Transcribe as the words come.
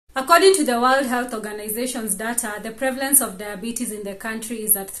According to the World Health Organization's data, the prevalence of diabetes in the country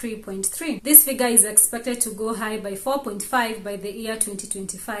is at 3.3. This figure is expected to go high by 4.5 by the year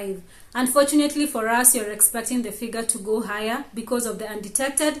 2025. Unfortunately for us, you're expecting the figure to go higher because of the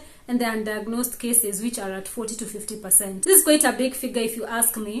undetected and the undiagnosed cases, which are at 40 to 50%. This is quite a big figure if you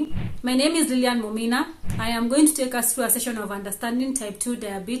ask me. My name is Lilian Momina. I am going to take us through a session of understanding type 2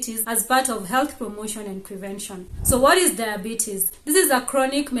 diabetes as part of health promotion and prevention. So what is diabetes? This is a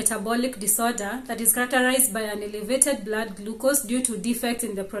chronic metabolic disorder that is characterized by an elevated blood glucose due to defects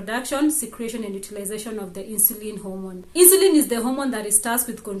in the production, secretion, and utilization of the insulin hormone. Insulin is the hormone that is tasked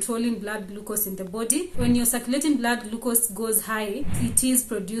with controlling blood glucose in the body. When your circulating blood glucose goes high, it is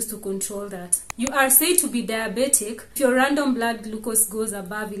produced to control that. You are said to be diabetic if your random blood glucose goes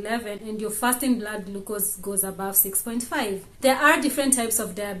above 11 and your fasting blood glucose goes above 6.5. There are different types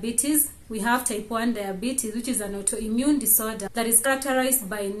of diabetes. We have type 1 diabetes, which is an autoimmune disorder that is characterized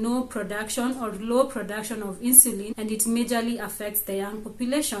by no production or low production of insulin, and it majorly affects the young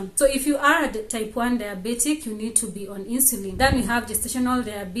population. So if you are a type 1 diabetic, you need to be on insulin. Then we have gestational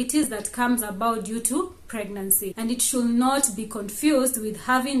diabetes that comes about due to pregnancy, and it should not be confused with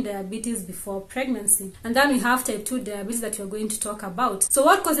having diabetes before pregnancy. And then we have type 2 diabetes that we're going to talk about. So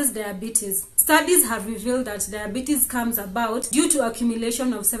what causes diabetes? Studies have revealed that diabetes comes about due to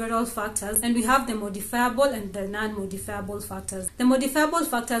accumulation of several factors, and we have the modifiable and the non-modifiable factors. The modifiable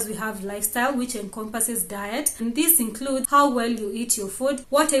factors, we have lifestyle, which encompasses diet, and this includes how well you eat your food,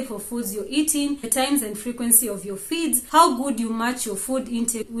 what type of foods you're eating, the times and frequency of your feeds, how good you match your food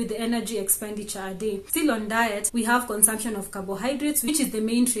intake with the energy expenditure a day. Still on diet, we have consumption of carbohydrates, which is the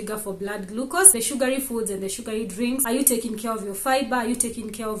main trigger for blood glucose, the sugary foods and the sugary drinks. Are you taking care of your fiber? Are you taking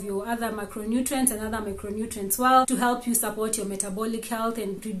care of your other macronutrients and other micronutrients well to help you support your metabolic health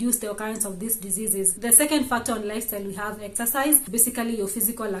and reduce the occurrence of these diseases? The second factor on lifestyle, we have exercise, basically your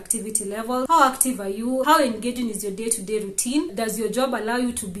physical activity level. How active are you? How engaging is your day-to-day routine? Does your job allow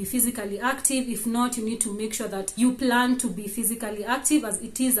you to be physically active? If not, you need to make sure that you plan to be physically active, as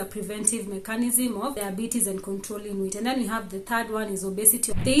it is a preventive mechanism of diabetes and controlling weight. And then we have the third one is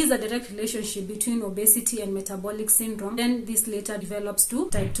obesity. There is a direct relationship between obesity and metabolic syndrome. Then this later develops to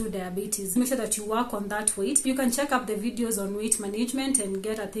type 2 diabetes. Make sure that you work on that weight. You can check up the videos on weight management and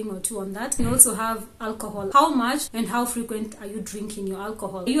get a thing or two on that. We also have alcohol. How much and how frequent are you drinking your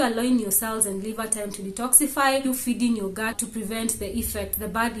alcohol? Are you allowing your cells and liver time to detoxify? Are you feeding your gut to prevent the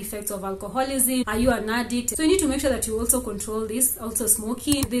bad effects of alcoholism? Are you an addict? So you need to make sure that you also control this. Also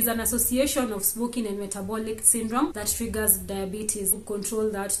smoking. There's an association of smoking and metabolic syndrome that triggers diabetes. Control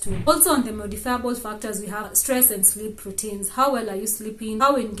that too. Also on the modifiable factors, we have stress and sleep routines. How well are you sleeping?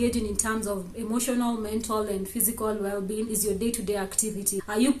 How engaging in terms of emotional, mental, and physical well-being is your day-to-day activity?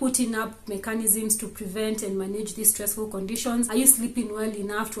 Are you putting up mechanisms to prevent and manage these stressful conditions? Are you sleeping well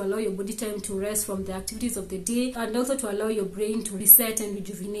enough to allow your body time to rest from the activities of the day, and also to allow your brain to reset and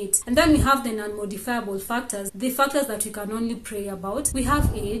rejuvenate? And then we have the non-modifiable factors, the factors that we can only pray about. We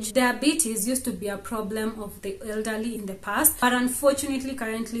have age. Diabetes used to be a problem of the elderly in the past, but unfortunately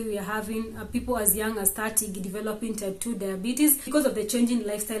currently we are having people as young as 30 developing type 2 diabetes because of the changing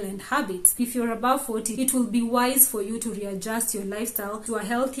lifestyle and habits. If you're above 40, it will be wise for you to readjust your lifestyle to a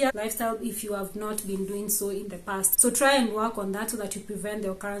healthier lifestyle if you have not been doing so in the past. So try and work on that so that you prevent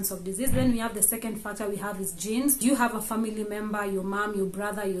the occurrence of disease. Then we have the second factor we have is genes. Do you have a family member, your mom, your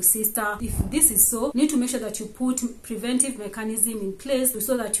brother, your sister? If this is so, you need to make sure that you put preventive mechanism in place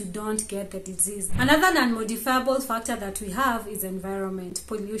so that you don't get the disease. Another non-modifiable factor that we have is environment,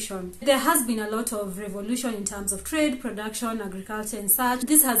 pollution. There has been a lot of revolution in terms of trade, production, agriculture and such.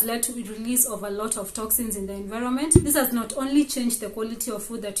 This has led to the release of a lot of toxins in the environment. This has not only changed the quality of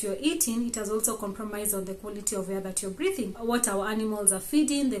food that you're eating, it has also compromised on the quality of air that you're breathing, what our animals are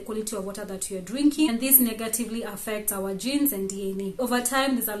feeding, the quality of water that you're drinking, and this negatively affects our genes and DNA. Over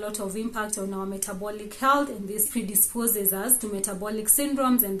time, there's a lot of impact on our metabolic health, and this predisposes us to metabolic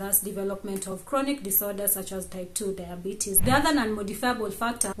syndromes and thus development of chronic disorders such as type 2 diabetes. The other non-modifiable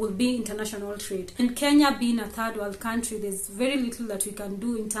factor will be international trade. In Kenya, being a third world country, there's very little that we can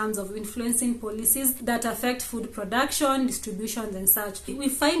do in terms of influencing policies that affect food production, distribution and such. We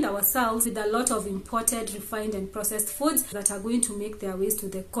find ourselves with a lot of imported, refined and processed foods that are going to make their ways to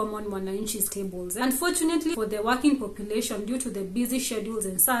the common mwananchi's tables. Unfortunately, for the working population, due to the busy schedules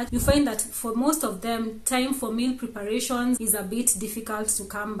and such, you find that for most of them, time for meal preparations is a bit difficult to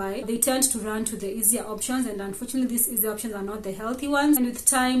come by. They tend to run to to the easier options, and unfortunately these easier options are not the healthy ones, and with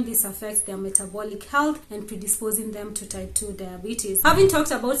time this affects their metabolic health and predisposing them to type 2 diabetes. Having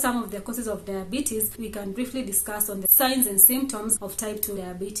talked about some of the causes of diabetes, we can briefly discuss on the signs and symptoms of type 2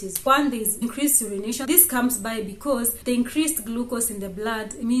 diabetes. One, there is increased urination. This comes by because the increased glucose in the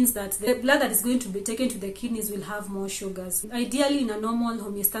blood means that the blood that is going to be taken to the kidneys will have more sugars. Ideally, in a normal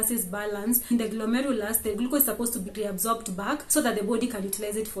homeostasis balance, in the glomerulus, the glucose is supposed to be reabsorbed back so that the body can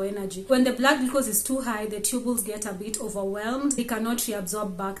utilize it for energy. When the blood glucose is too high, the tubules get a bit overwhelmed. They cannot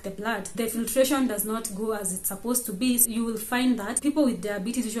reabsorb back the blood. The filtration does not go as it's supposed to be. So you will find that people with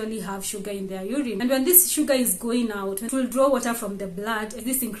diabetes usually have sugar in their urine. And when this sugar is going out, it will draw water from the blood.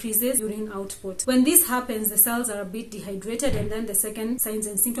 This increases urine output. When this happens, the cells are a bit dehydrated, and then the second signs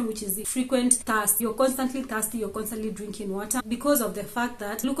and symptom, which is the frequent thirst. You're constantly thirsty, you're constantly drinking water because of the fact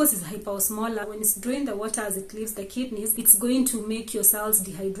that glucose is hyperosmolar. When it's drawing the water as it leaves the kidneys, it's going to make your cells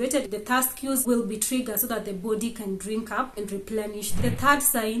dehydrated. The thirst cues will be triggered so that the body can drink up and replenish. The third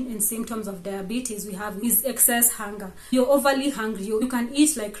sign and symptoms of diabetes we have is excess hunger. You're overly hungry. You can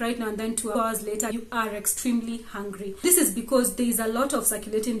eat like right now, and then 2 hours later you are extremely hungry. This is because there is a lot of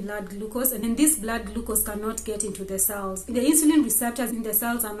circulating blood glucose, and this blood glucose cannot get into the cells. The insulin receptors in the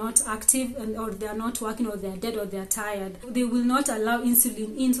cells are not active, or they are not working, or they are dead, or they are tired. They will not allow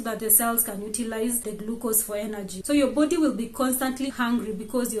insulin in so that the cells can utilize the glucose for energy. So your body will be constantly hungry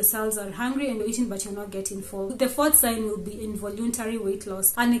because your cells are hungry and you're eating but you're not getting full. The fourth sign will be involuntary weight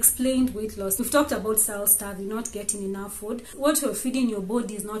loss, unexplained weight loss. We've talked about cell starving, not getting enough food. What you're feeding your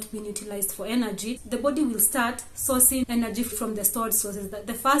body is not being utilized for energy. The body will start sourcing energy from the stored sources.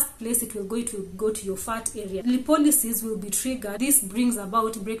 The first place it will go to your fat area. Lipolysis will be triggered. This brings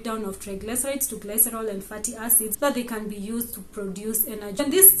about breakdown of triglycerides to glycerol and fatty acids so that they can be used to produce energy.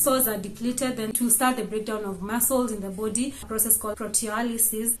 When these stores are depleted, then to start the breakdown of muscles in the body, a process called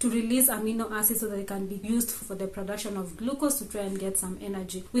proteolysis, to release amino acids so that they can be used for the production of glucose to try and get some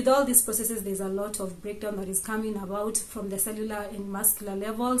energy. With all these processes, there's a lot of breakdown that is coming about from the cellular and muscular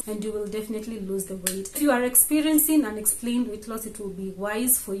levels, and you will definitely lose the weight. If you are experiencing unexplained weight loss, it will be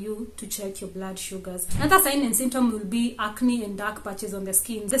wise for you to check your blood sugars. Another sign and symptom will be acne and dark patches on the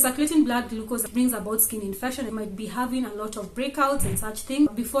skin. The circulating blood glucose brings about skin infection. You might be having a lot of breakouts and such things.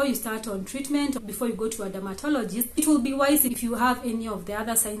 Before you start on treatment, or before you go to a dermatologist, it will be wise if you have any of the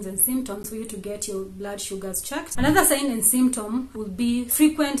other signs and symptoms for you to get your blood sugars checked. Another sign and symptom will be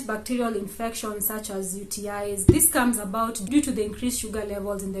frequent bacterial infections such as UTIs. This comes about due to the increased sugar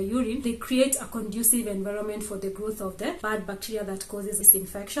levels in the urine. They create a conducive environment for the growth of the bad bacteria that causes these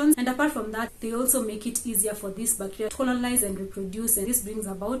infections. And apart from that, they also make it easier for these bacteria to colonize and reproduce, and this brings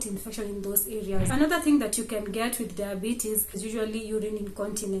about infection in those areas. Another thing that you can get with diabetes is usually urine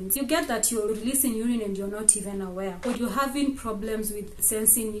incontinence. You get that you're releasing urine and you're not even aware, or you're having problems with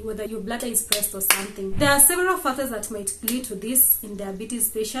sensing whether your bladder is pressed or something. There are several factors that might lead to this in diabetes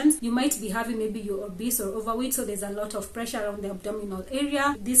patients. You might be having, maybe you're obese or overweight, so there's a lot of pressure around the abdominal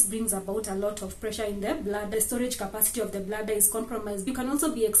area. This brings about a lot of pressure in the blood. The storage capacity of the bladder is compromised. You can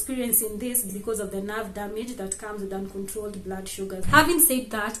also be experiencing this because of the nerve damage that comes with uncontrolled blood sugars. Having said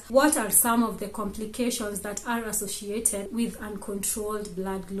that, what are some of the complications that are associated with uncontrolled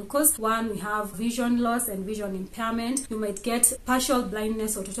blood glucose? One, we have vision loss and vision impairment. You might get partial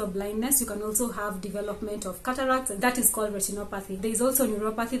blindness or total blindness. You can also have development of cataracts, and that is called retinopathy. There is also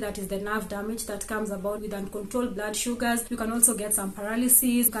neuropathy, that is the nerve damage that comes about with uncontrolled blood sugars. You can also get some paralysis.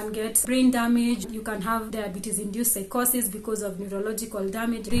 You can get brain damage. You can have diabetes-induced psychosis because of neurological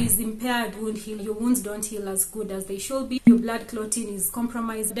damage. There is impaired wound healing. Your wounds don't heal as good as they should be. Your blood clotting is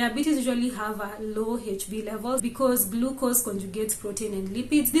compromised. Diabetes usually have a low HB levels because glucose conjugates protein and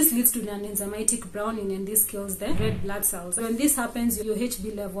lipids. This leads to an enzymatic browning, and this kills the red blood cells. When this happens, your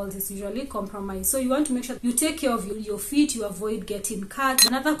HB levels is usually compromised. So you want to make sure you take care of your feet, you avoid getting cut.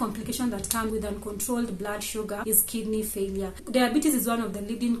 Another complication that comes with uncontrolled blood sugar is kidney failure. Diabetes is one of the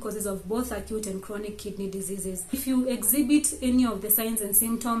leading causes of both acute and chronic kidney diseases. If you exhibit any of the signs and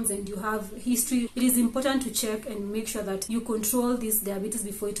symptoms and you have history, it is important to check and make sure that you control this diabetes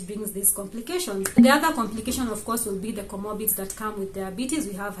before it brings these complications. The other complication, of course, will be the comorbids that come with diabetes.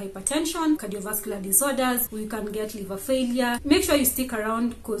 We have hypertension, cardiovascular disorders, we can get liver failure. Make sure you stick around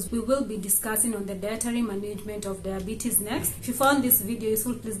because we will be discussing on the dietary management of diabetes next. If you found this video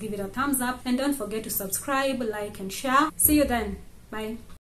useful, please give it a thumbs up and don't forget to subscribe, like and share. See you then. Bye.